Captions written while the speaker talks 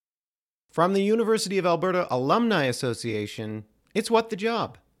From the University of Alberta Alumni Association, it's What the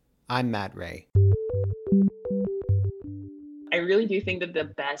Job. I'm Matt Ray. I really do think that the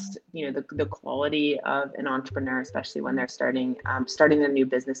best, the quality of an entrepreneur, especially when they're starting their new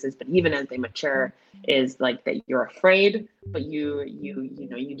businesses, but even as they mature, is like that you're afraid, but you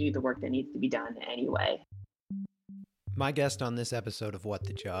do the work that needs to be done anyway. My guest on this episode of What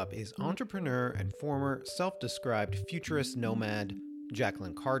the Job is entrepreneur and former self-described futurist nomad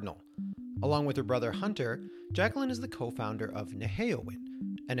Jacqueline Cardinal. Along with her brother Hunter, Jacqueline is the co-founder of Neheyawin,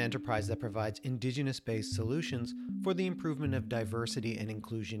 an enterprise that provides Indigenous-based solutions for the improvement of diversity and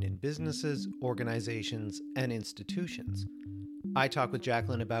inclusion in businesses, organizations, and institutions. I talk with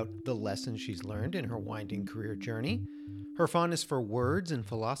Jacqueline about the lessons she's learned in her winding career journey, her fondness for words and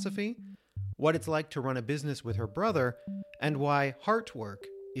philosophy, what it's like to run a business with her brother, and why heart work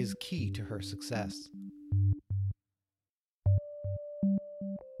is key to her success.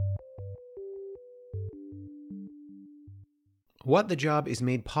 What the Job is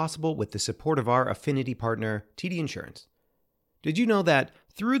made possible with the support of our affinity partner, TD Insurance. Did you know that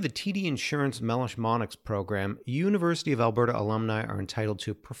through the TD Insurance Mellish Monix program, University of Alberta alumni are entitled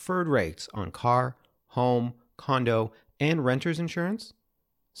to preferred rates on car, home, condo, and renter's insurance?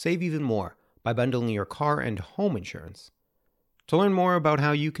 Save even more by bundling your car and home insurance. To learn more about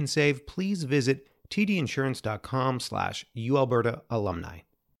how you can save, please visit tdinsurance.com/UAlberta alumni.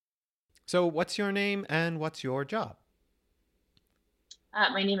 So what's your name and what's your job?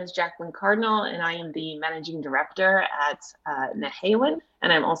 My name is Jacqueline Cardinal, and I am the managing director at Neheyawin,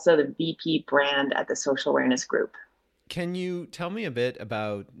 and I'm also the VP brand at the Social Awareness Group. Can you tell me a bit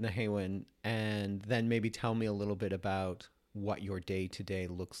about Neheyawin, and then maybe tell me a little bit about what your day-to-day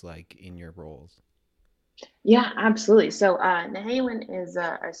looks like in your roles? Yeah, absolutely. So Neheyawin is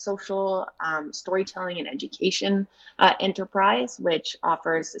a social storytelling and education enterprise, which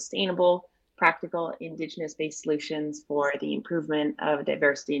offers sustainable, practical, Indigenous-based solutions for the improvement of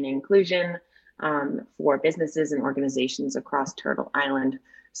diversity and inclusion for businesses and organizations across Turtle Island.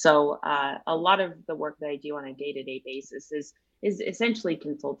 So a lot of the work that I do on a day-to-day basis is essentially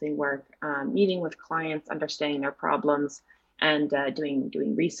consulting work, meeting with clients, understanding their problems, and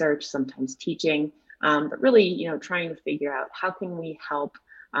doing research, sometimes teaching. But really, trying to figure out how can we help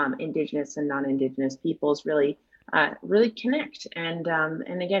Indigenous and non-Indigenous peoples really connect and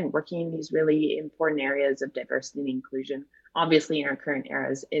again, working in these really important areas of diversity and inclusion. Obviously, in our current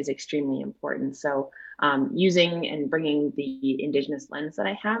era is extremely important. So using and bringing the Indigenous lens that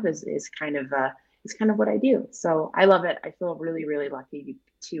I have is kind of what I do. So I love it. I feel really, really lucky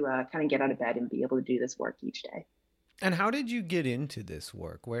to kind of get out of bed and be able to do this work each day. And how did you get into this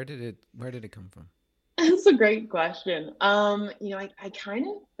work? Where did it come from? That's a great question. I kind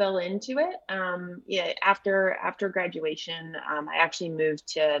of fell into it. Yeah, after graduation, I actually moved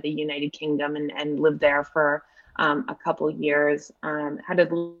to the United Kingdom and lived there for a couple years. Had a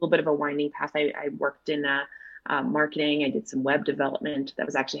little bit of a winding path. I worked in marketing. I did some web development. That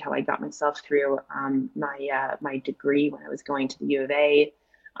was actually how I got myself through my degree when I was going to the U of A.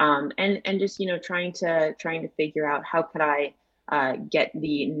 And just trying to figure out how could I get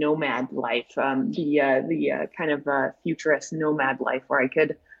the nomad life, the kind of futurist nomad life where I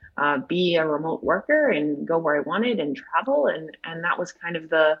could be a remote worker and go where I wanted and travel, and that was kind of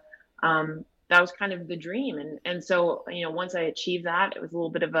the dream. And so once I achieved that, it was a little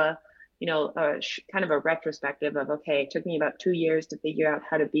bit of a kind of a retrospective of, okay, it took me about 2 years to figure out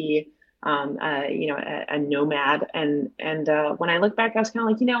how to be a nomad, and when I look back, I was kind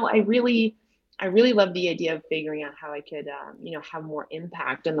of like, I really love the idea of figuring out how I could, have more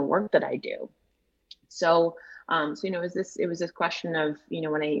impact in the work that I do. So, it was this question of,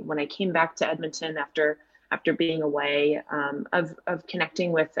 when I came back to Edmonton after being away, of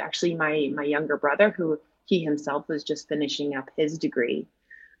connecting with actually my younger brother, who he himself was just finishing up his degree,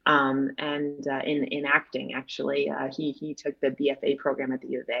 and in acting. Actually, he took the BFA program at the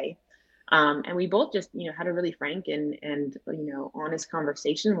U of A. And we both just, had a really frank and honest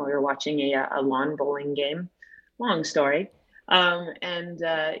conversation while we were watching a lawn bowling game. Long story. Just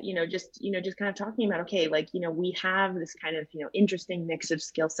kind of talking about, okay, we have this kind of, interesting mix of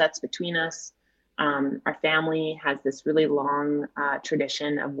skill sets between us. Our family has this really long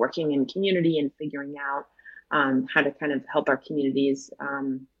tradition of working in community and figuring out how to kind of help our communities,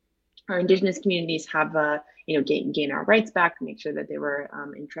 our Indigenous communities have, gain our rights back, make sure that they were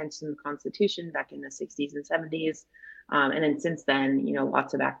entrenched in the Constitution back in the 60s and 70s. And then since then,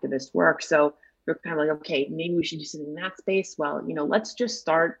 lots of activist work. So we're kind of like, okay, maybe we should do something in that space. Well, let's just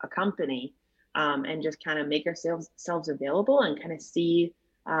start a company and just kind of make ourselves available and kind of see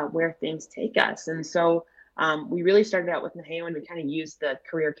where things take us. And so We really started out with Nahewen. We kind of used the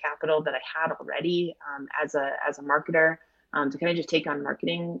career capital that I had already as a marketer to kind of just take on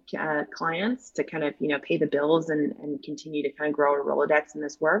marketing clients to kind of pay the bills and continue to kind of grow a Rolodex in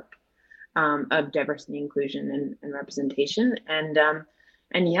this work of diversity, inclusion, and representation.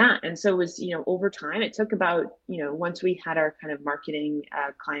 And yeah, and so it was, over time, it took about, once we had our kind of marketing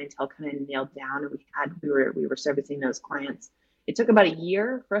clientele kind of nailed down, and we were servicing those clients, it took about a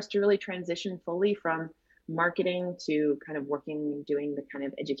year for us to really transition fully from marketing to kind of doing the kind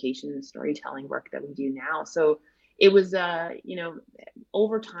of education and storytelling work that we do now. So it was,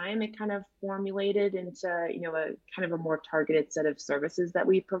 over time, it kind of formulated into, a kind of a more targeted set of services that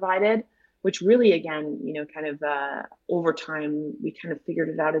we provided, which really, again, kind of over time, we kind of figured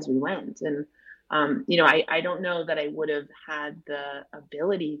it out as we went. And, I don't know that I would have had the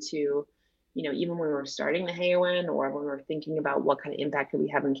ability to, even when we were starting Nahewen or when we were thinking about what kind of impact could we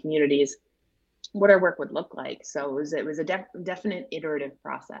have in communities, what our work would look like. So it was a definite iterative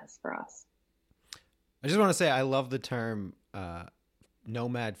process for us. I just want to say I love the term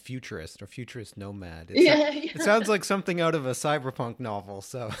nomad futurist or futurist nomad. It sounds like something out of a cyberpunk novel.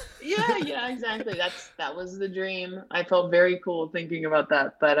 So yeah, exactly. That was the dream. I felt very cool thinking about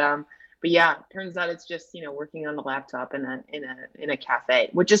that. But yeah, turns out it's just working on the laptop in a cafe,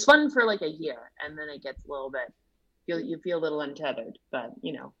 which is fun for like a year, and then it gets a little bit. You feel a little untethered, but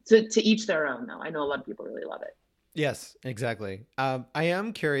to each their own. Though I know a lot of people really love it. Yes, exactly. I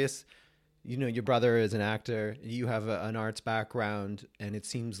am curious. Your brother is an actor. You have an arts background, and it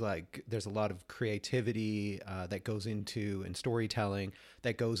seems like there's a lot of creativity that goes into and storytelling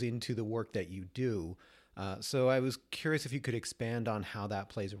that goes into the work that you do. So I was curious if you could expand on how that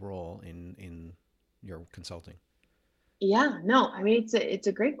plays a role in your consulting. Yeah, no, I mean it's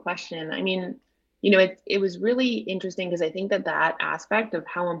a great question. I mean, it was really interesting because I think that aspect of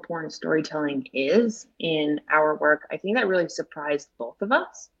how important storytelling is in our work, I think that really surprised both of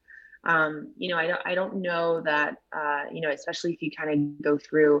us. I don't know that especially if you kind of go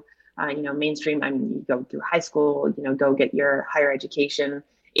through mainstream. I mean, you go through high school, go get your higher education.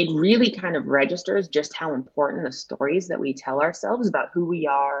 It really kind of registers just how important the stories that we tell ourselves about who we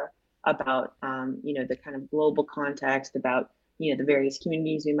are, about the kind of global context, about the various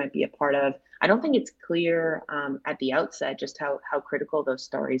communities we might be a part of. I don't think it's clear at the outset just how critical those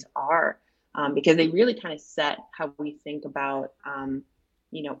stories are, because they really kind of set how we think about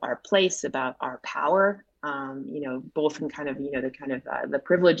our place, about our power, both in kind of the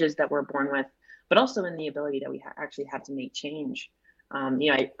privileges that we're born with, but also in the ability that we actually have to make change.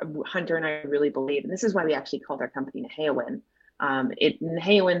 Hunter and I really believe, and this is why we actually called our company Nahewen.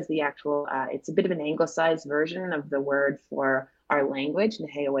 Nahewen's the actual, it's a bit of an anglicized version of the word for our language,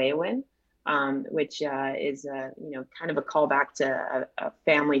 Nahewewen, which is, kind of a callback to a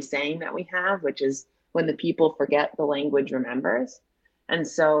family saying that we have, which is when the people forget, the language remembers. And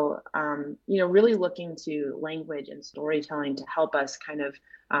so, really looking to language and storytelling to help us kind of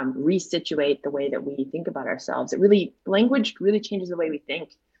resituate the way that we think about ourselves. Language really changes the way we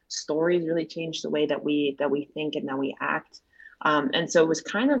think. Stories really change the way that we think and that we act. And so it was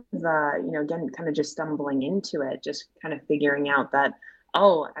kind of, again, kind of just stumbling into it, just kind of figuring out that,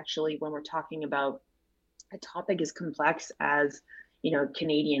 actually, when we're talking about a topic as complex as,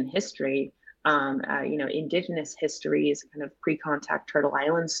 Canadian history, Indigenous histories, kind of pre-contact Turtle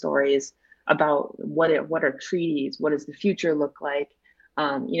Island stories about what are treaties, what does the future look like?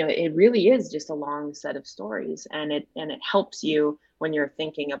 It really is just a long set of stories, and it helps you when you're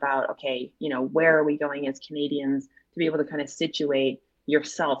thinking about, okay, where are we going as Canadians, to be able to kind of situate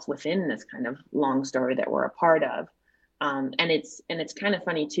yourself within this kind of long story that we're a part of. And it's kind of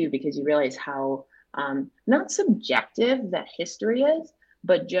funny too, because you realize how not subjective that history is,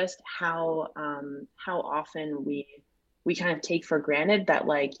 but just how often we kind of take for granted that,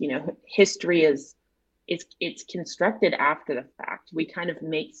 like, history is it's constructed after the fact. We kind of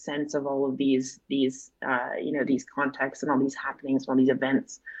make sense of all of these contexts and all these happenings and all these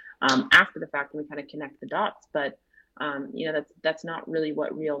events after the fact, and we kind of connect the dots. But that's not really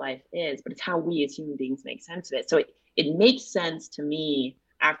what real life is, but it's how we as human beings make sense of it. So it makes sense to me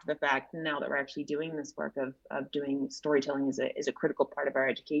after the fact, now that we're actually doing this work of doing storytelling is a critical part of our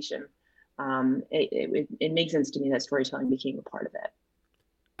education. It makes sense to me that storytelling became a part of it.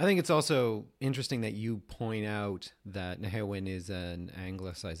 I think it's also interesting that you point out that Nahewen is an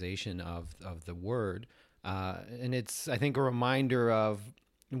anglicization of the word. And it's, I think, a reminder of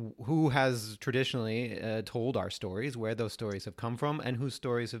who has traditionally told our stories, where those stories have come from, and whose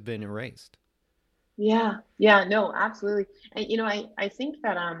stories have been erased. Yeah, no, absolutely. And I think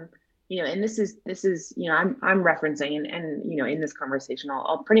that and this is, I'm referencing, and in this conversation,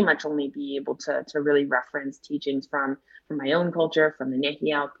 I'll pretty much only be able to really reference teachings from my own culture, from the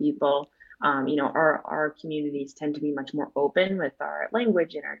Nehiyaw people. Our communities tend to be much more open with our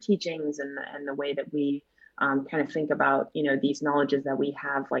language and our teachings, and the way that we kind of think about these knowledges that we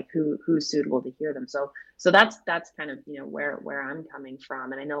have, like who's suitable to hear them. So that's kind of where I'm coming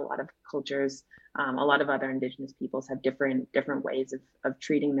from. And I know a lot of cultures, a lot of other indigenous peoples have different ways of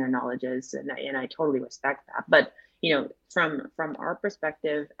treating their knowledges, and I totally respect that. But from our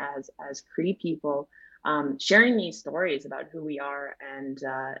perspective as Cree people, sharing these stories about who we are, and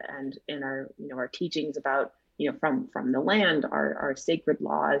in our our teachings about from the land, our sacred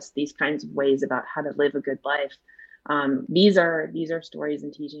laws, these kinds of ways about how to live a good life. These are stories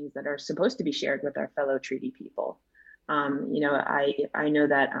and teachings that are supposed to be shared with our fellow treaty people. I know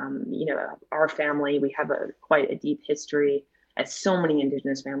that our family, we have quite a deep history, as so many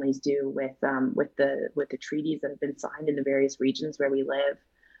Indigenous families do, with the treaties that have been signed in the various regions where we live.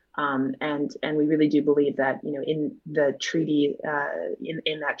 And we really do believe that in the treaty,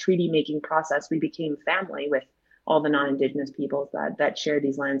 in that treaty making process, we became family with all the non-Indigenous peoples that share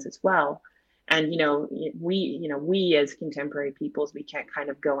these lands as well. And we as contemporary peoples, we can't kind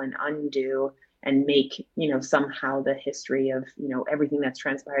of go and undo and make somehow the history of everything that's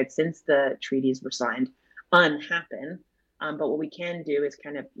transpired since the treaties were signed unhappen. But what we can do is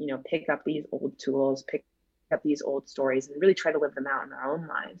kind of pick up these old tools, pick up these old stories, and really try to live them out in our own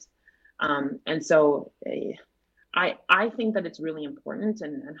lives. And so I think that it's really important,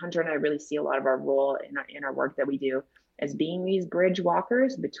 and Hunter and I really see a lot of our role in our work that we do as being these bridge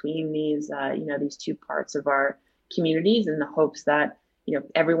walkers between these two parts of our communities, in the hopes that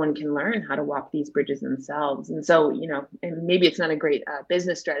everyone can learn how to walk these bridges themselves. And so and maybe it's not a great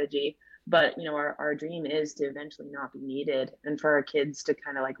business strategy, but our dream is to eventually not be needed, and for our kids to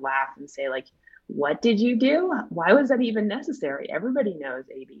kind of like laugh and say, like, what did you do? Why was that even necessary? Everybody knows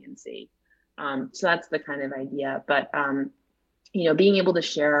A, B, and C. So that's the kind of idea. But being able to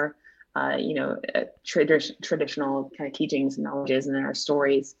share traditional kind of teachings and knowledges and our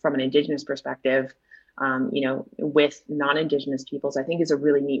stories from an Indigenous perspective, with non-Indigenous peoples, I think is a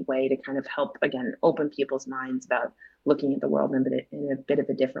really neat way to kind of help, again, open people's minds about looking at the world in a bit of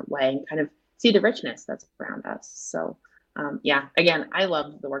a different way, and kind of see the richness that's around us. So again, I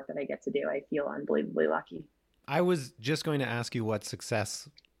love the work that I get to do. I feel unbelievably lucky. I was just going to ask you what success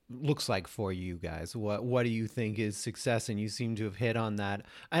looks like for you guys. What do you think is success? And you seem to have hit on that.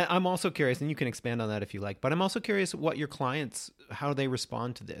 I'm also curious, and you can expand on that if you like, but I'm also curious what your clients, how they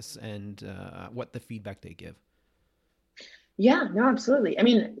respond to this, and what the feedback they give. Yeah, no, absolutely. I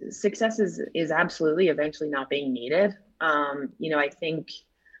mean, success is absolutely eventually not being needed. I think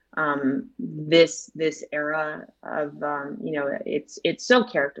this era of it's so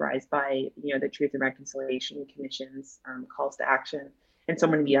characterized by the Truth and Reconciliation Commission's calls to action, and so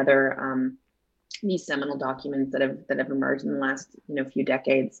many of the other these seminal documents that have emerged in the last few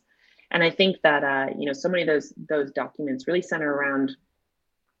decades. And I think that so many of those documents really center around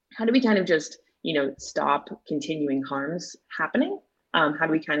how do we kind of just stop continuing harms happening. How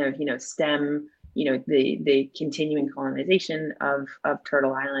do we kind of stem the continuing colonization of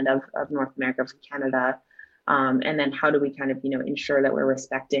Turtle Island, of North America, of Canada, and then how do we kind of ensure that we're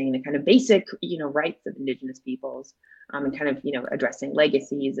respecting the kind of basic rights of Indigenous peoples, and kind of addressing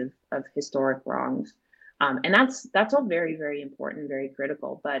legacies of historic wrongs. And that's all very, very important, very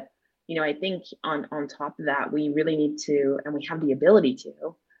critical. But I think on top of that, we really need to, and we have the ability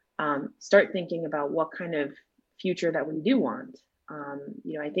to, start thinking about what kind of future that we do want.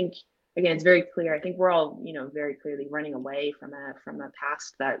 I think, again, it's very clear. I think we're all very clearly running away from a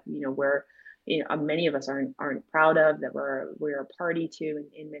past that we're many of us aren't proud of, that we're a party to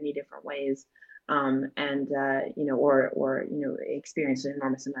in many different ways, or experience an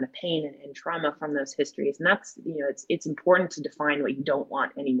enormous amount of pain and trauma from those histories. And that's it's important to define what you don't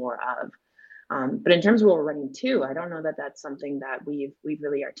want any more of. But in terms of what we're running to, I don't know that that's something that we've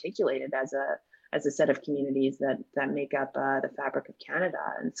really articulated as a set of communities that make up the fabric of Canada.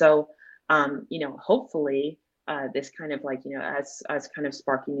 And so, hopefully, this kind of as kind of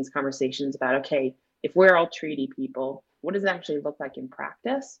sparking these conversations about, okay, if we're all treaty people, what does it actually look like in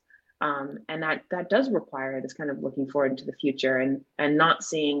practice? And that does require this kind of looking forward into the future, and not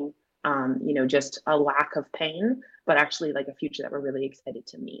seeing just a lack of pain, but actually like a future that we're really excited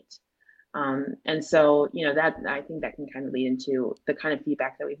to meet. And so, that I think that can kind of lead into the kind of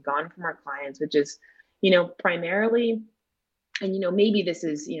feedback that we've gotten from our clients, which is, primarily, and, maybe this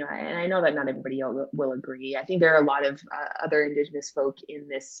is, and I know that not everybody will agree. I think there are a lot of other Indigenous folk in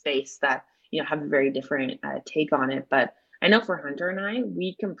this space that, have a very different take on it. But I know for Hunter and I,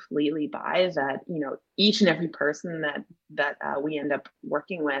 we completely buy that, each and every person that we end up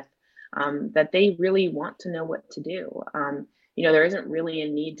working with, that they really want to know what to do. There isn't really a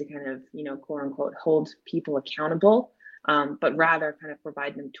need to kind of, quote unquote, hold people accountable, but rather kind of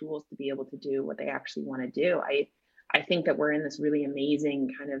provide them tools to be able to do what they actually want to do. I think that we're in this really amazing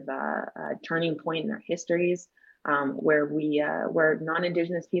kind of turning point in our histories, where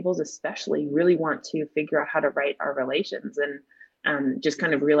non-Indigenous peoples especially really want to figure out how to right our relations, and just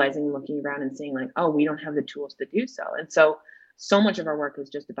kind of realizing, looking around and saying like, oh, we don't have the tools to do so. And so much of our work is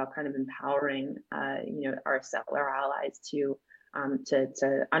just about kind of empowering our settler allies to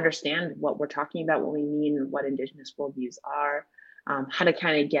understand what we're talking about, what we mean, what Indigenous worldviews are, how to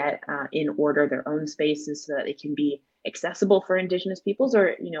kind of get in order their own spaces so that it can be accessible for Indigenous peoples,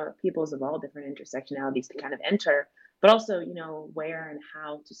 or peoples of all different intersectionalities to kind of enter, but also where and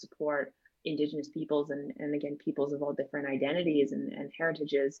how to support Indigenous peoples, and again, peoples of all different identities and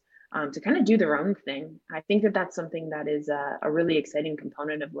heritages, to kind of do their own thing. I think that that's something that is a really exciting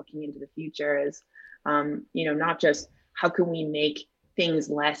component of looking into the future, is not just how can we make things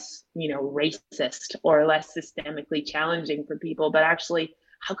less racist or less systemically challenging for people, but actually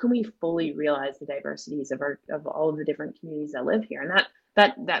how can we fully realize the diversities of all of the different communities that live here. And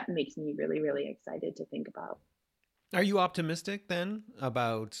that makes me really, really excited to think about. Are you optimistic then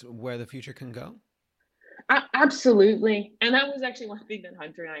about where the future can go? Absolutely. And that was actually one thing that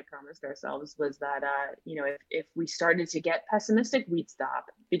Hunter and I promised ourselves, was that, if we started to get pessimistic, we'd stop,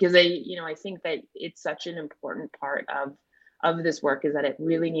 because I think that it's such an important part of this work, is that it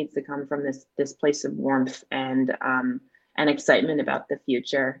really needs to come from this place of warmth and excitement about the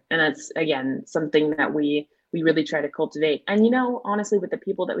future. And that's, again, something that we really try to cultivate. And, honestly, with the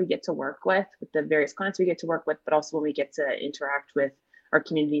people that we get to work with the various clients we get to work with, but also when we get to interact with our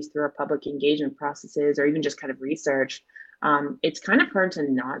communities through our public engagement processes, or even just kind of research, it's kind of hard to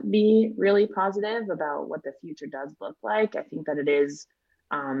not be really positive about what the future does look like. I think that it is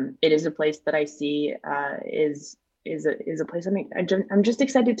a place that I see is a place I'm just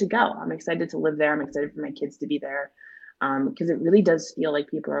excited to go. I'm excited to live there. I'm excited for my kids to be there, because it really does feel like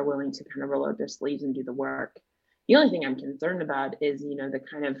people are willing to kind of roll out their sleeves and do the work. The only thing I'm concerned about is, the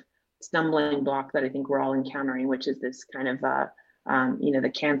kind of stumbling block that I think we're all encountering, which is this kind of,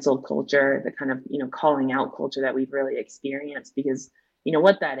 the cancel culture, the kind of, calling out culture that we've really experienced. Because,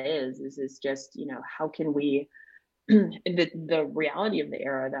 what that is just, how can we, the reality of the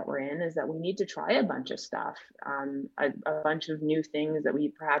era that we're in is that we need to try a bunch of stuff, a bunch of new things that we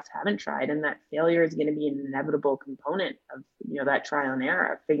perhaps haven't tried, and that failure is going to be an inevitable component of that trial and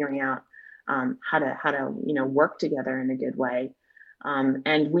error, figuring out how to work together in a good way.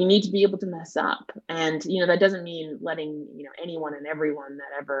 And we need to be able to mess up, and that doesn't mean letting anyone and everyone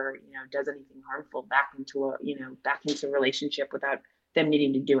that ever does anything harmful back into a relationship without them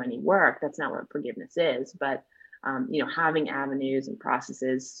needing to do any work. That's not what forgiveness is. But having avenues and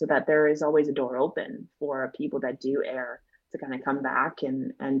processes so that there is always a door open for people that do err to kind of come back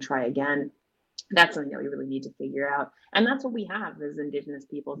and try again. That's something that we really need to figure out. And that's what we have as Indigenous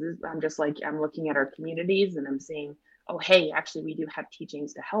people. I'm looking at our communities and I'm saying, oh, hey, actually, we do have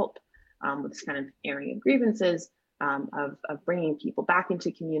teachings to help with this kind of airing of grievances, of bringing people back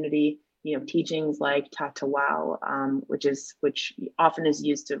into community. Teachings like Tatawau, which often is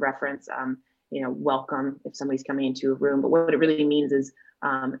used to reference welcome if somebody's coming into a room. But what it really means is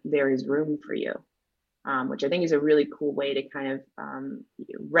there is room for you, which I think is a really cool way to kind of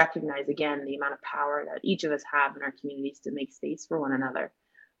recognize, again, the amount of power that each of us have in our communities to make space for one another.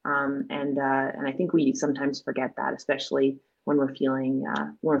 And I think we sometimes forget that, especially when we're feeling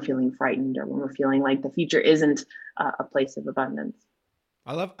frightened, or when we're feeling like the future isn't a place of abundance.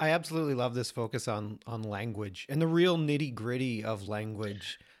 I absolutely love this focus on language and the real nitty gritty of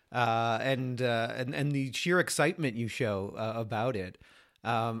language, and the sheer excitement you show about it.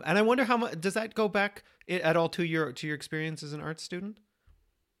 And I wonder how much does that go back at all to your experience as an art student?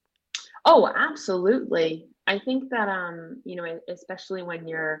 Oh, absolutely. I think that, especially when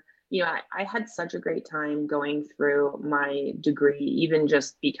I had such a great time going through my degree, even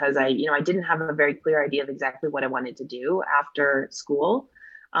just because I didn't have a very clear idea of exactly what I wanted to do after school.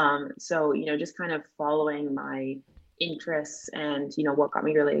 So, just kind of following my interests and, what got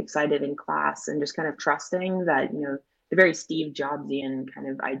me really excited in class, and just kind of trusting that, the very Steve Jobsian kind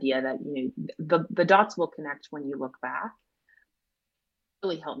of idea that, the dots will connect when you look back,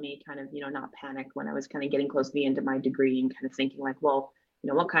 really helped me kind of, not panic when I was kind of getting close to the end of my degree, and kind of thinking like, well,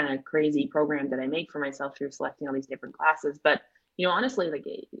 what kind of crazy program did I make for myself through selecting all these different classes? But, honestly, like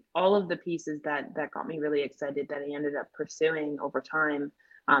all of the pieces that got me really excited that I ended up pursuing over time,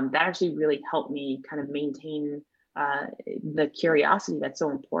 that actually really helped me kind of maintain the curiosity that's so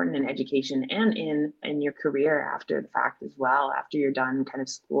important in education and in your career after the fact as well, after you're done kind of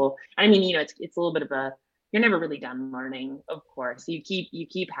school. I mean, it's a little bit of a, you're never really done learning, of course. You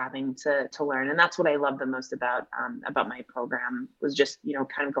keep having to learn, and that's what I love the most about my program, was just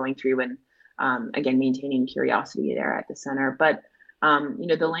kind of going through and again maintaining curiosity there at the center. But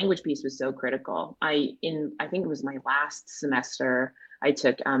the language piece was so critical. I think it was my last semester, I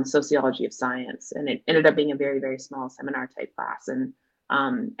took sociology of science, and it ended up being a very, very small seminar type class. And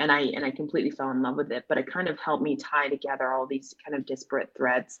I completely fell in love with it. But it kind of helped me tie together all these kind of disparate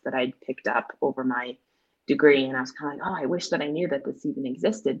threads that I'd picked up over my degree. And I was kind of like, oh, I wish that I knew that this even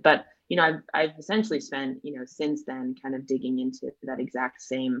existed. But I've essentially spent since then kind of digging into that exact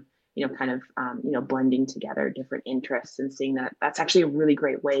same kind of blending together different interests and seeing that that's actually a really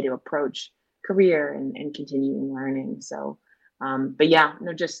great way to approach career and continuing learning. So but yeah,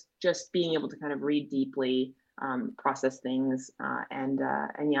 just being able to kind of read deeply, process things, and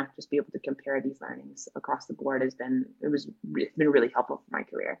yeah, just be able to compare these learnings across the board it's been really helpful for my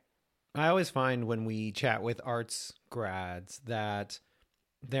career. I always find when we chat with arts grads that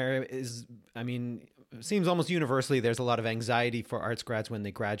there is, I mean, it seems almost universally there's a lot of anxiety for arts grads when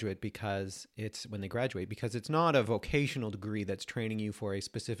they graduate, because it's not a vocational degree that's training you for a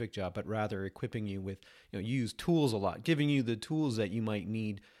specific job, but rather equipping you with, you use tools a lot, giving you the tools that you might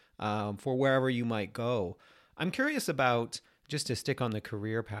need for wherever you might go. I'm curious about, just to stick on the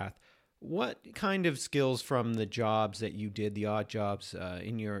career path, what kind of skills from the jobs that you did, the odd jobs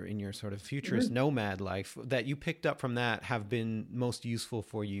in your sort of futurist Mhm. nomad life, that you picked up from that have been most useful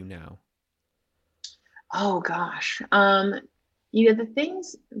for you now? Oh gosh. The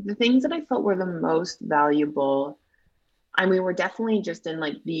things that I felt were the most valuable, I mean, we're definitely just in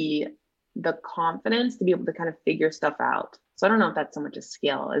like the confidence to be able to kind of figure stuff out. So I don't know if that's so much a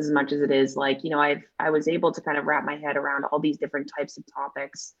skill as much as it is like, I was able to kind of wrap my head around all these different types of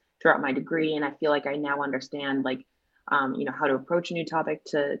topics throughout my degree. And I feel like I now understand like, how to approach a new topic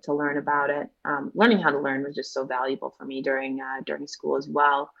to learn about it. Learning how to learn was just so valuable for me during school as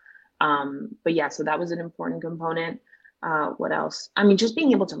well. But yeah, so that was an important component. What else? I mean, just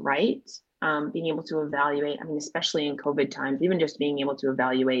being able to write, being able to evaluate. I mean, especially in COVID times, even just being able to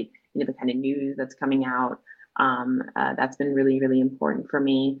evaluate, the kind of news that's coming out. That's been really, really important for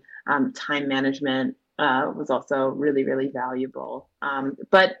me. Time management was also really, really valuable.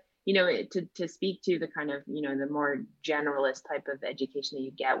 But to speak to the kind of the more generalist type of education that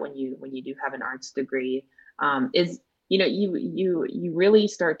you get when you do have an arts degree, is you really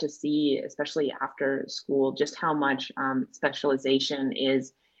start to see, especially after school, just how much specialization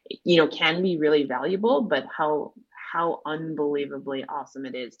is, can be really valuable, but how unbelievably awesome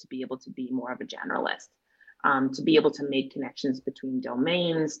it is to be able to be more of a generalist, to be able to make connections between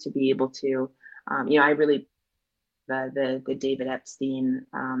domains, to be able to, I really the David Epstein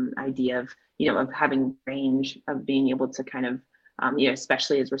idea of of having range, of being able to kind of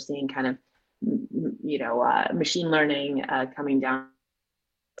especially as we're seeing kind of machine learning coming down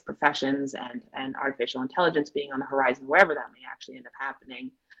professions, and artificial intelligence being on the horizon, wherever that may actually end up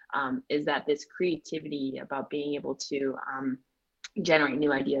happening, is that this creativity about being able to generate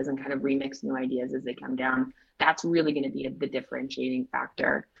new ideas and kind of remix new ideas as they come down, that's really going to be the differentiating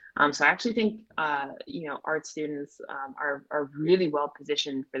factor. So I actually think art students are really well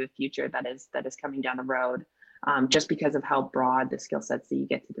positioned for the future that is coming down the road, just because of how broad the skill sets that you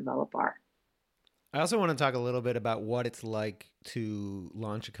get to develop are. I also want to talk a little bit about what it's like to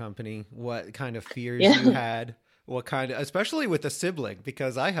launch a company, what kind of fears you Yeah. had, what kind of, especially with a sibling,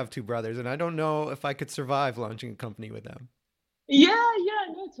 because I have two brothers and I don't know if I could survive launching a company with them. Yeah,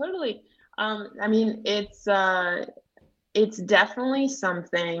 no, totally. I mean, it's definitely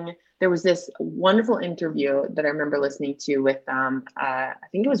something. There was this wonderful interview that I remember listening to with I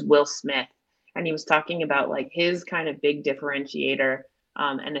think it was Will Smith, and he was talking about like his kind of big differentiator,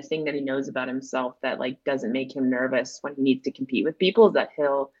 and a thing that he knows about himself that like doesn't make him nervous when he needs to compete with people, is that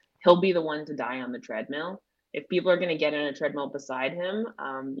he'll be the one to die on the treadmill. If people are going to get in a treadmill beside him,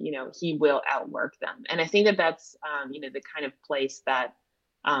 he will outwork them. And I think that that's the kind of place that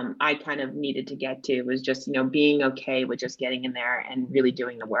I kind of needed to get to, was just being okay with just getting in there and really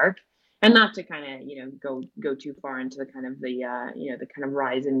doing the work, and not to kind of go too far into the kind of the kind of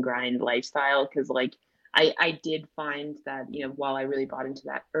rise and grind lifestyle, because like I did find that while I really bought into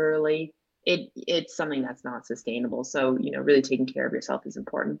that early, it's something that's not sustainable. So really taking care of yourself is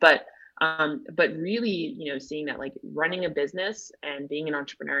important, but really seeing that like running a business and being an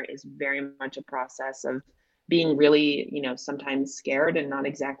entrepreneur is very much a process of being really sometimes scared and not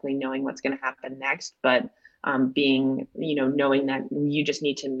exactly knowing what's going to happen next, but being, knowing that you just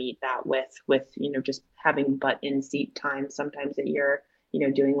need to meet that with, just having butt in seat time sometimes that you're,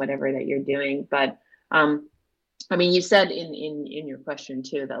 doing whatever that you're doing. But I mean, you said in your question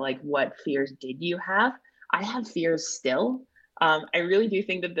too that like what fears did you have? I have fears still. I really do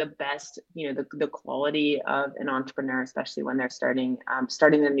think that the best, the quality of an entrepreneur, especially when they're starting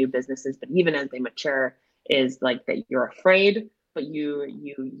their new businesses, but even as they mature, is like that you're afraid, but you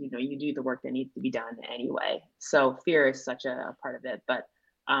do the work that needs to be done anyway. So fear is such a part of it. But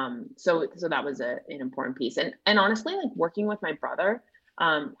so that was an important piece. And honestly, like working with my brother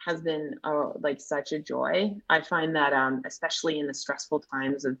has been like such a joy. I find that especially in the stressful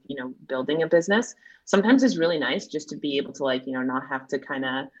times of building a business, sometimes it's really nice just to be able to like not have to kind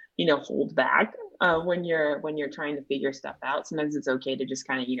of hold back when you're trying to figure stuff out. Sometimes it's okay to just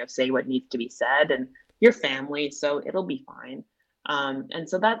kind of say what needs to be said, and your family, so it'll be fine. And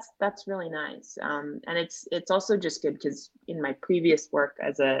so that's really nice. And it's also just good because in my previous work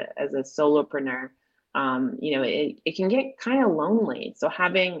as a solopreneur, it can get kind of lonely. So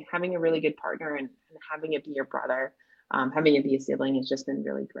having a really good partner and having it be your brother, having it be a sibling has just been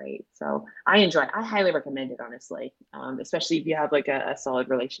really great. So I highly recommend it, honestly, especially if you have like a solid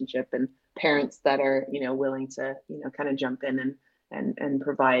relationship and parents that are, willing to, kind of jump in and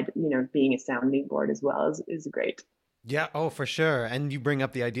provide, being a sounding board as well is great. Yeah, oh, for sure. And you bring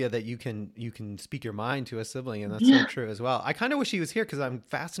up the idea that you can speak your mind to a sibling, and that's so Yeah. true as well. I kind of wish he was here because I'm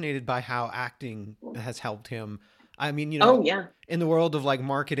fascinated by how acting has helped him. I mean, Oh yeah. in the world of like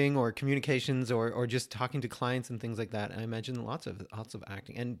marketing or communications or just talking to clients and things like that, I imagine lots of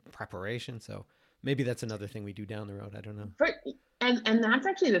acting and preparation. So maybe that's another thing we do down the road. I don't know. For, and that's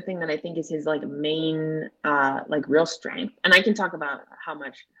actually the thing that I think is his like main like real strength. And I can talk about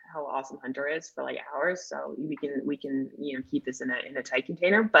how awesome Hunter is for like hours. So we can keep this in a tight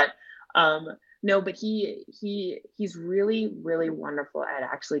container. But um no, but he's really, really wonderful at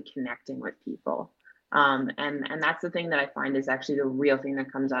actually connecting with people. And that's the thing that I find is actually the real thing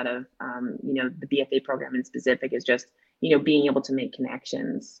that comes out of the BFA program in specific is just being able to make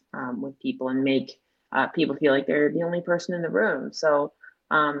connections with people and make people feel like they're the only person in the room. So,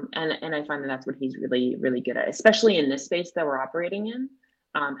 and I find that that's what he's really, really good at, especially in this space that we're operating in,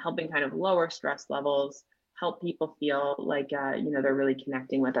 helping kind of lower stress levels, help people feel like, they're really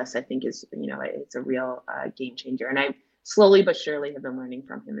connecting with us, I think is, it's a real game changer. And I slowly but surely have been learning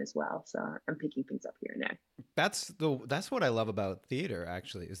from him as well. So I'm picking things up here and there. That's what I love about theater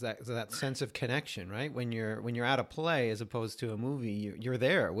actually is that sense of connection, right? When you're at a play as opposed to a movie, you're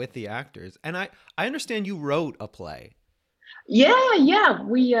there with the actors. And I understand you wrote a play. Yeah, yeah.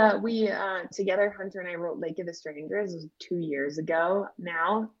 We together, Hunter and I wrote Lake of the Strangers. It was 2 years ago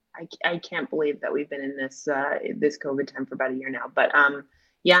now. I can't believe that we've been in this COVID time for about a year now. But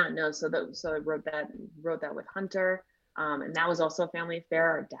yeah, no. So I wrote that with Hunter, and that was also a family affair.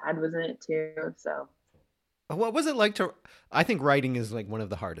 Our dad was in it too. So What was it like to? I think writing is like one of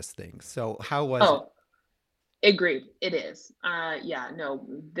the hardest things. So how was it? oh, agreed. It is. Yeah, no,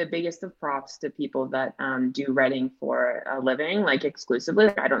 the biggest of props to people that do writing for a living, like exclusively.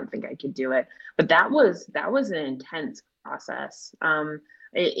 I don't think I could do it, but that was an intense process.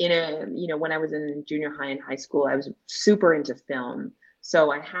 In a when I was in junior high and high school, I was super into film.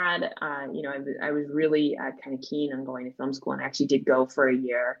 So I had, I was really kind of keen on going to film school, and I actually did go for a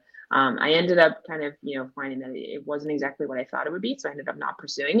year. I ended up kind of, finding that it wasn't exactly what I thought it would be, so I ended up not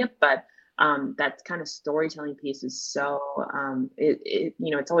pursuing it. But that kind of storytelling piece is so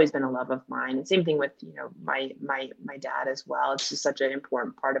it's always been a love of mine, and same thing with my dad as well. It's just such an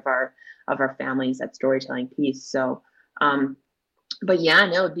important part of our families, that storytelling piece. So but yeah,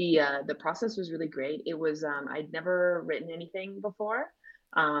 no, the process was really great. It was I'd never written anything before,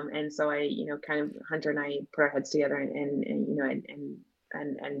 and so I kind of Hunter and I put our heads together and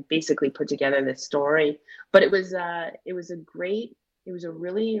basically put together this story. But it was a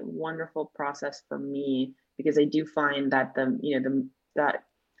really wonderful process for me, because I do find that that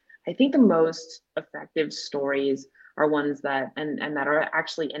I think the most effective stories are ones that and that are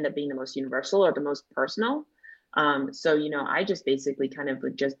actually end up being the most universal or the most personal. So I just basically kind of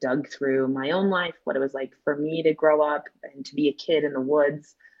just dug through my own life, what it was like for me to grow up and to be a kid in the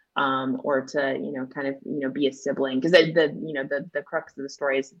woods, or to kind of be a sibling, because the crux of the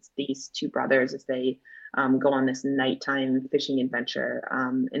story is it's these two brothers as they go on this nighttime fishing adventure,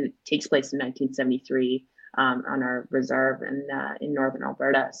 and it takes place in 1973 on our reserve in northern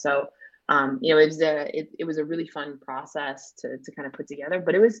Alberta. So it was a really fun process to kind of put together,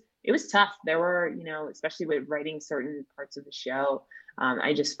 but it was tough. There were, especially with writing certain parts of the show,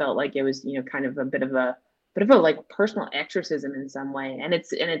 I just felt like it was, kind of a bit of a like personal exorcism in some way. And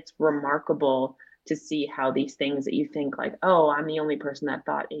it's remarkable to see how these things that you think like, oh, I'm the only person that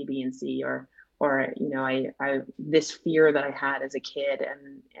thought A, B, and C, or I this fear that I had as a kid,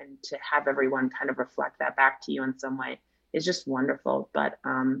 and to have everyone kind of reflect that back to you in some way is just wonderful. But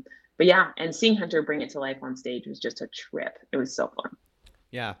yeah, and seeing Hunter bring it to life on stage was just a trip. It was so fun.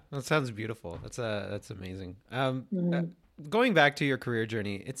 Yeah, that sounds beautiful. That's amazing. Mhm. Going back to your career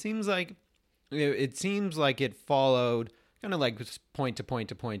journey, it seems like it followed kind of like point to point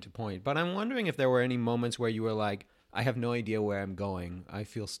to point to point. But I'm wondering if there were any moments where you were like, I have no idea where I'm going. I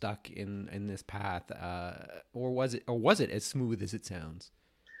feel stuck in this path, or was it as smooth as it sounds?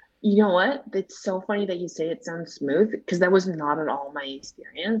 You know what? It's so funny that you say it sounds smooth because that was not at all my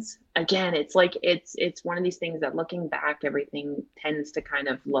experience. Again, it's like it's one of these things that looking back, everything tends to kind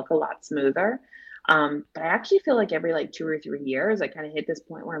of look a lot smoother. But I actually feel like every like 2 or 3 years, I kind of hit this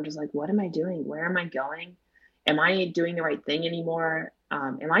point where I'm just like, what am I doing? Where am I going? Am I doing the right thing anymore?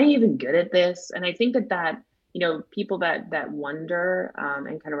 Am I even good at this? And I think that people that wonder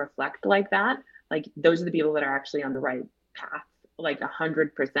and kind of reflect like that, like those are the people that are actually on the right path, like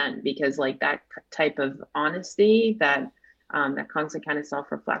 100%, because like that type of honesty, that constant kind of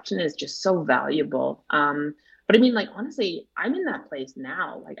self-reflection is just so valuable. But I mean, like, honestly, I'm in that place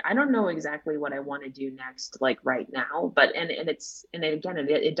now. Like, I don't know exactly what I want to do next, like right now, but and again,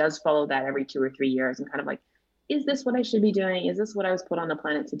 it does follow that every 2 or 3 years. And kind of like, is this what I should be doing? Is this what I was put on the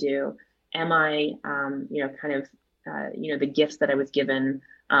planet to do? Am I, kind of, the gifts that I was given,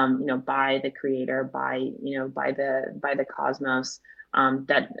 by the creator, by the cosmos,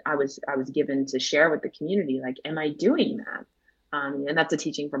 that I was given to share with the community. Like, am I doing that? And that's a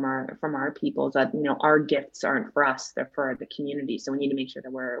teaching from our people, that our gifts aren't for us; they're for the community. So we need to make sure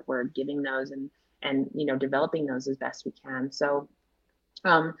that we're giving those, and developing those as best we can. So,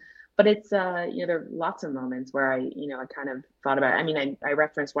 um, but it's there are lots of moments where I kind of thought about it. I mean, I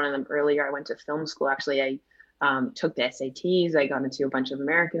referenced one of them earlier. I went to film school. Actually, I took the SATs. I got into a bunch of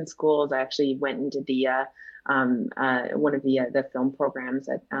American schools. I actually went into one of the film programs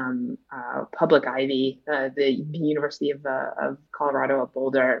at Public Ivy, the University of Colorado at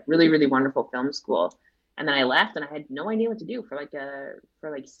Boulder. Really, really wonderful film school. And then I left, and I had no idea what to do for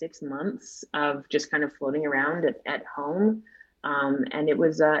like 6 months of just kind of floating around at home. And it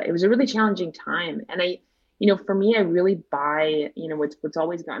was a really challenging time. And for me, I really buy, what's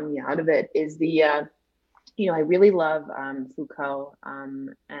always gotten me out of it is I really love Foucault,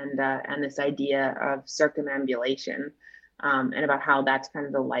 and this idea of circumambulation, and about how that's kind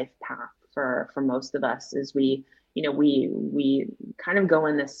of the life path for most of us. Is we kind of go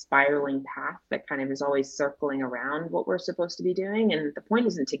in this spiraling path that kind of is always circling around what we're supposed to be doing, and the point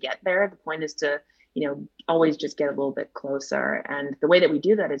isn't to get there. The point is to always just get a little bit closer. And the way that we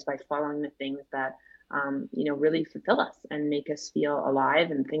do that is by following the things that really fulfill us and make us feel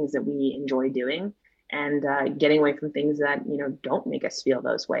alive, and things that we enjoy doing, and getting away from things that don't make us feel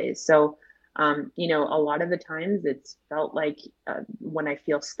those ways. So a lot of the times it's felt like, when I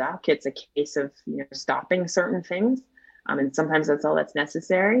feel stuck, it's a case of stopping certain things, and sometimes that's all that's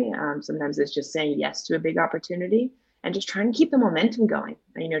necessary. Sometimes it's just saying yes to a big opportunity and just trying to keep the momentum going.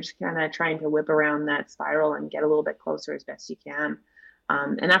 Just kind of trying to whip around that spiral and get a little bit closer as best you can.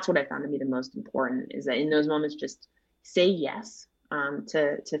 And that's what I found to be the most important, is that in those moments, just say yes,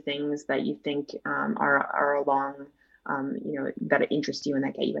 to things that you think are along, that interest you and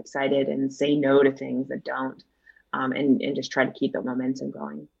that get you excited, and say no to things that don't, and just try to keep the momentum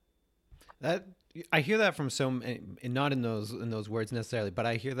going. That I hear that from and not in those words necessarily, but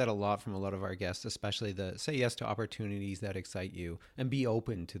I hear that a lot from a lot of our guests, especially the say yes to opportunities that excite you and be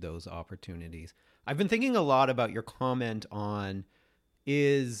open to those opportunities. I've been thinking a lot about your comment on,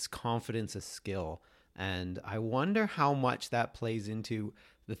 is confidence a skill? And I wonder how much that plays into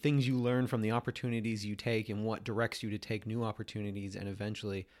the things you learn from the opportunities you take and what directs you to take new opportunities. And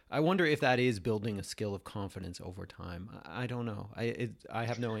eventually, I wonder if that is building a skill of confidence over time. I don't know. I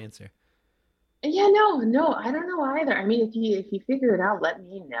have no answer. Yeah, no, I don't know either. I mean, if you figure it out, let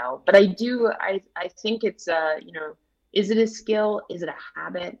me know. But I think it's is it a skill? Is it a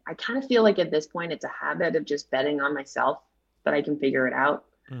habit? I kind of feel like at this point it's a habit of just betting on myself that I can figure it out.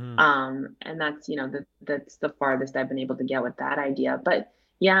 Mm-hmm. And that's that's the farthest I've been able to get with that idea. But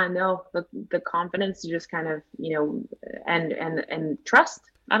yeah, no, the confidence to just kind of and trust.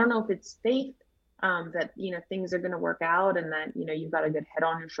 I don't know if it's faith, that things are going to work out, and that you've got a good head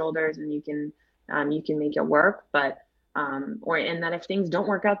on your shoulders, and you can make it work. But or and that if things don't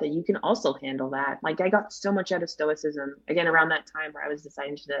work out, that you can also handle that. Like, I got so much out of stoicism again around that time where I was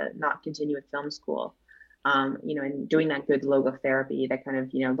deciding to not continue with film school, and doing that good logotherapy, that kind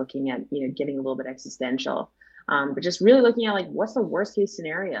of looking at getting a little bit existential, but just really looking at, like, what's the worst case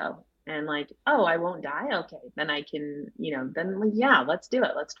scenario. and like, oh, I won't die. Okay, then I can, then like, yeah, let's do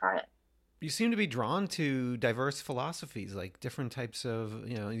it. Let's try it. You seem to be drawn to diverse philosophies, like different types of,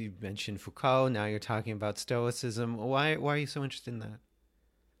 you mentioned Foucault, now you're talking about Stoicism. Why are you so interested in that?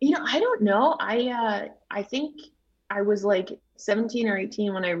 I don't know. I think I was like 17 or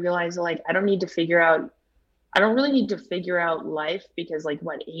 18 when I realized like I don't really need to figure out life because like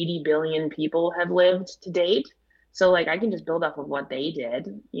what 80 billion people have lived to date. So like I can just build off of what they did,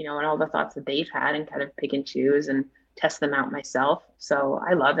 and all the thoughts that they've had and kind of pick and choose and test them out myself. So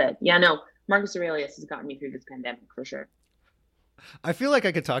I love it. Yeah, no, Marcus Aurelius has gotten me through this pandemic for sure. I feel like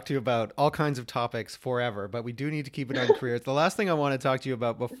I could talk to you about all kinds of topics forever, but we do need to keep it on careers. The last thing I want to talk to you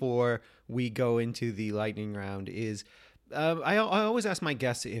about before we go into the lightning round is I always ask my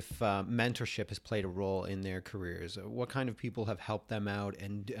guests if mentorship has played a role in their careers. What kind of people have helped them out,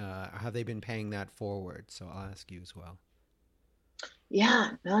 and have they been paying that forward? So I'll ask you as well.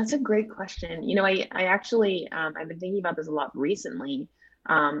 Yeah, no, that's a great question. I actually I've been thinking about this a lot recently.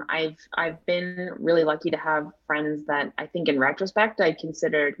 I've been really lucky to have friends that I think in retrospect I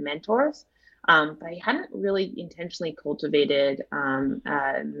considered mentors. But I hadn't really intentionally cultivated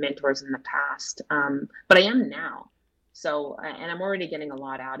mentors in the past. But I am now. So, and I'm already getting a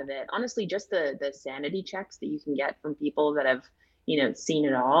lot out of it. Honestly, just the sanity checks that you can get from people that have seen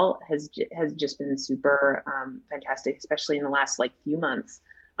it all has just been super fantastic, especially in the last like few months.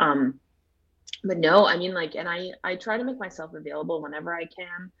 Um, but no, I mean, like, and I try to make myself available whenever I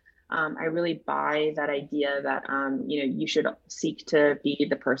can. I really buy that idea that you should seek to be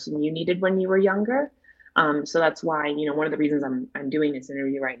the person you needed when you were younger. So that's why one of the reasons I'm doing this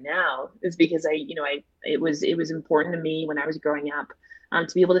interview right now is because it was important to me when I was growing up,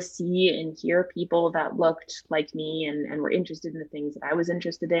 to be able to see and hear people that looked like me and were interested in the things that I was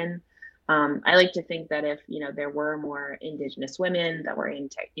interested in. I like to think that if there were more Indigenous women that were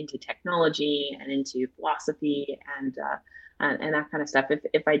into technology and into philosophy and that kind of stuff,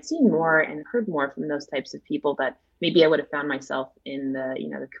 if I'd seen more and heard more from those types of people, that maybe I would have found myself in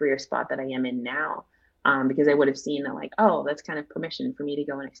the career spot that I am in now, because I would have seen that like, oh, that's kind of permission for me to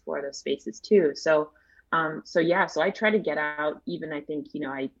go and explore those spaces too. So yeah, so I try to get out. Even I think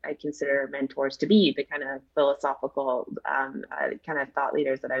I consider mentors to be the kind of philosophical kind of thought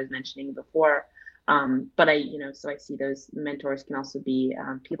leaders that I was mentioning before. But so I see those mentors can also be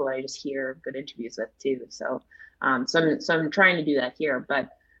people that I just hear good interviews with too. So I'm trying to do that here, but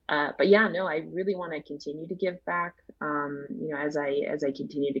yeah, no, I really want to continue to give back. As I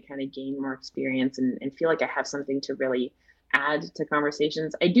continue to kind of gain more experience and feel like I have something to really add to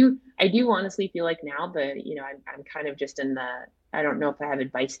conversations. I do honestly feel like now that I'm kind of just in the, I don't know if I have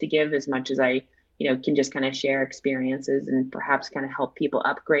advice to give as much as I can just kind of share experiences and perhaps kind of help people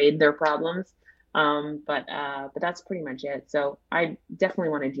upgrade their problems. But that's pretty much it. So I definitely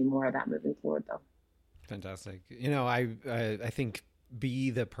want to do more of that moving forward though. Fantastic. I think be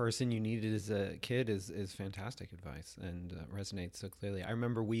the person you needed as a kid is fantastic advice and resonates so clearly. I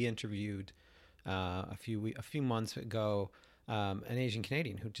remember we interviewed a few months ago an Asian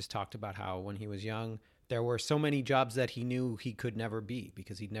Canadian who just talked about how when he was young there were so many jobs that he knew he could never be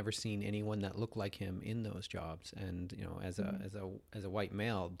because he'd never seen anyone that looked like him in those jobs. And as a white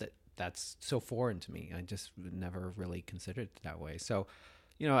male, that's so foreign to me. I just never really considered it that way. So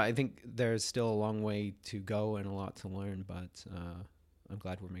I think there's still a long way to go and a lot to learn, but I'm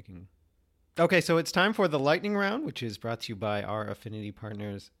glad we're making. Okay, so it's time for the lightning round, which is brought to you by our affinity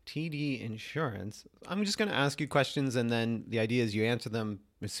partners, TD Insurance. I'm just going to ask you questions, and then the idea is you answer them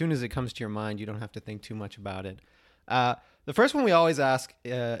as soon as it comes to your mind. You don't have to think too much about it. The first one we always ask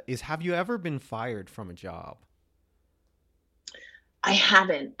is, have you ever been fired from a job? I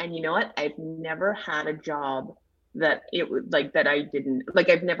haven't. And you know what? I've never had a job that it would like that I didn't like.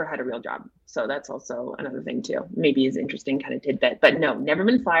 I've never had a real job. So that's also another thing too. Maybe is interesting kind of tidbit. But no, never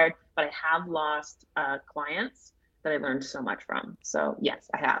been fired, but I have lost clients that I learned so much from. So yes,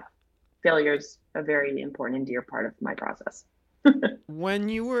 I have. Failure's a very important and dear part of my process. When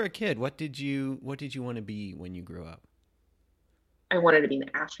you were a kid, what did you want to be when you grew up? I wanted to be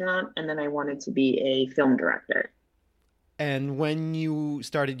an astronaut and then I wanted to be a film director. And when you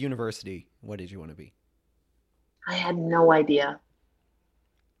started university, what did you want to be? I had no idea.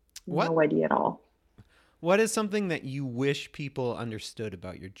 What No idea at all. What is something that you wish people understood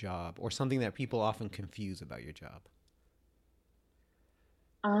about your job, or something that people often confuse about your job?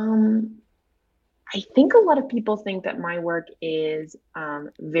 Um, I think a lot of people think that my work is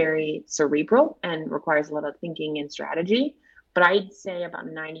very cerebral and requires a lot of thinking and strategy. But I'd say about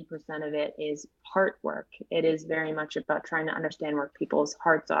 90% of it is heart work. It is very much about trying to understand where people's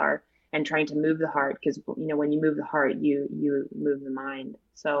hearts are and trying to move the heart because when you move the heart, you move the mind.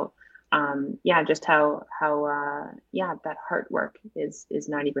 So yeah, just how yeah, that hard work is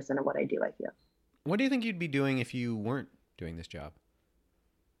 90% of what I do, I feel. What do you think you'd be doing if you weren't doing this job?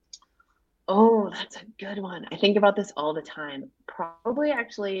 Oh, that's a good one. I think about this all the time. Probably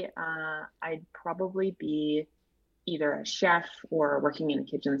actually, I'd probably be either a chef or working in a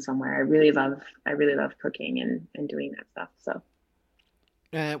kitchen somewhere. I really love cooking and doing that stuff. So,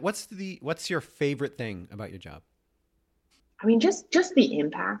 What's your favorite thing about your job? I mean, just the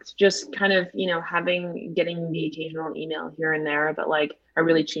impact, just kind of, having getting the occasional email here and there, but like I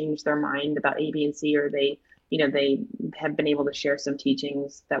really changed their mind about A, B, and C, or they have been able to share some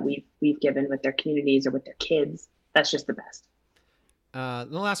teachings that we've given with their communities or with their kids. That's just the best. The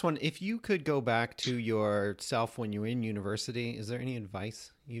last one, if you could go back to yourself when you were in university, is there any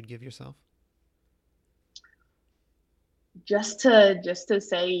advice you'd give yourself? Just to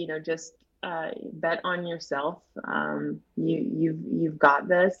say, just bet on yourself. You've got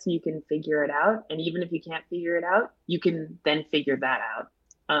this. You can figure it out, and even if you can't figure it out, you can then figure that out.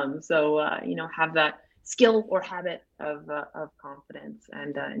 Have that skill or habit of confidence,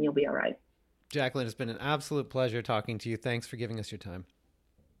 and you'll be all right. Jacqueline, it's been an absolute pleasure talking to you. Thanks for giving us your time.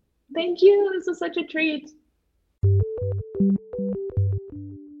 Thank you. This was such a treat.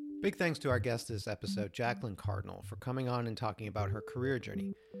 Big thanks to our guest this episode, Jacqueline Cardinal, for coming on and talking about her career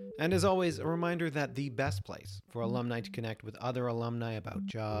journey. And as always, a reminder that the best place for alumni to connect with other alumni about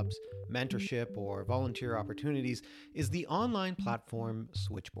jobs, mentorship, or volunteer opportunities is the online platform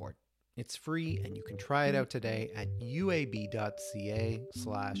Switchboard. It's free and you can try it out today at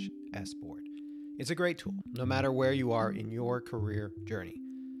uab.ca/sboard. It's a great tool, no matter where you are in your career journey.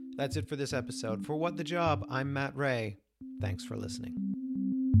 That's it for this episode. For What the Job, I'm Matt Ray. Thanks for listening.